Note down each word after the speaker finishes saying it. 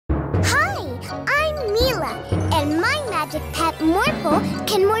magic pet Morphle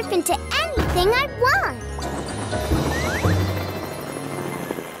can morph into anything I want.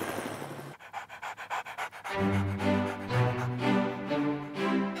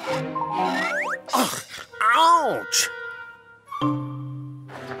 Ugh, ouch!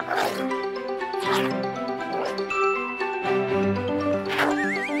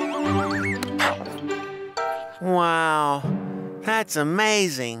 Wow, that's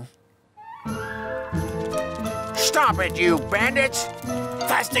amazing. Stop it, you bandits!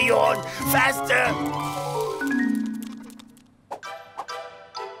 Faster, Yorn! Faster!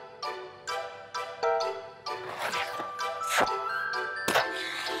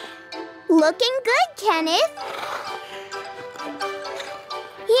 Looking good, Kenneth.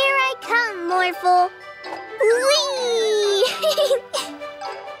 Here I come, Morphle. Whee!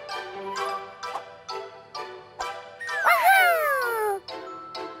 Woohoo!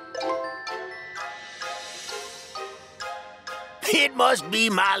 It must be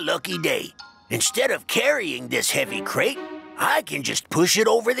my lucky day. Instead of carrying this heavy crate, I can just push it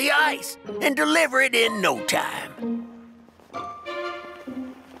over the ice and deliver it in no time.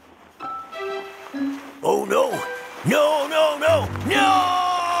 Oh, no! No, no, no, no!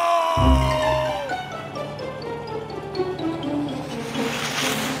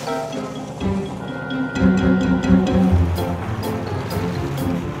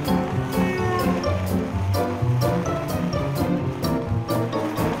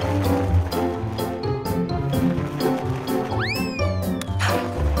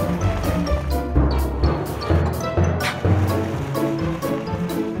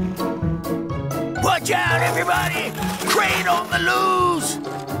 Watch out, everybody! Crane on the loose!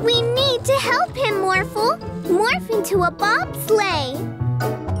 We need to help him, Morphle. Morph into a bobsleigh.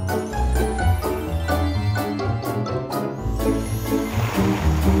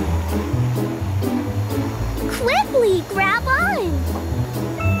 Quickly, grab on.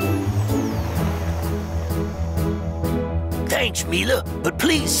 Thanks, Mila, but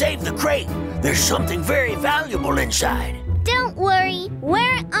please save the crate. There's something very valuable inside. Don't worry,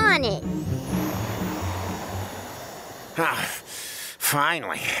 we're on it.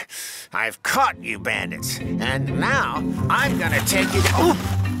 Finally, I've caught you bandits, and now I'm gonna take you to...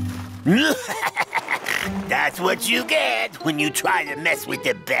 That's what you get when you try to mess with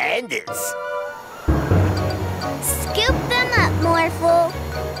the bandits. Scoop them up, Morphle.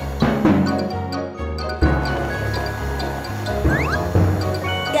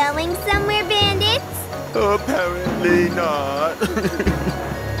 Going somewhere, bandits? Apparently not.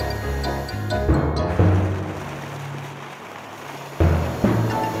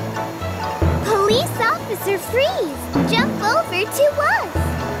 Police officer, freeze! Jump over to us!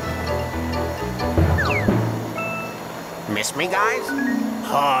 Miss me, guys?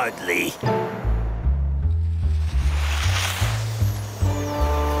 Hardly.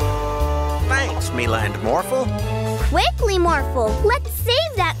 Thanks, Mila and Morphle. Quickly, Morphle, let's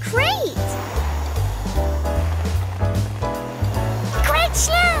save that crate! Quick,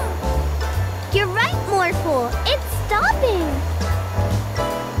 now! You're right, Morphle, it's stopping!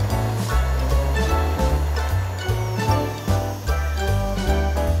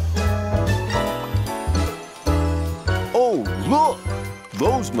 Oh, look!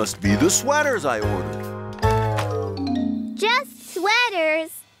 Those must be the sweaters I ordered. Just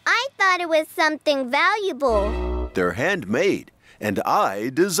sweaters. I thought it was something valuable. They're handmade, and I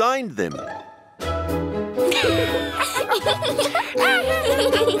designed them.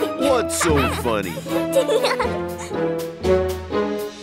 What's so funny?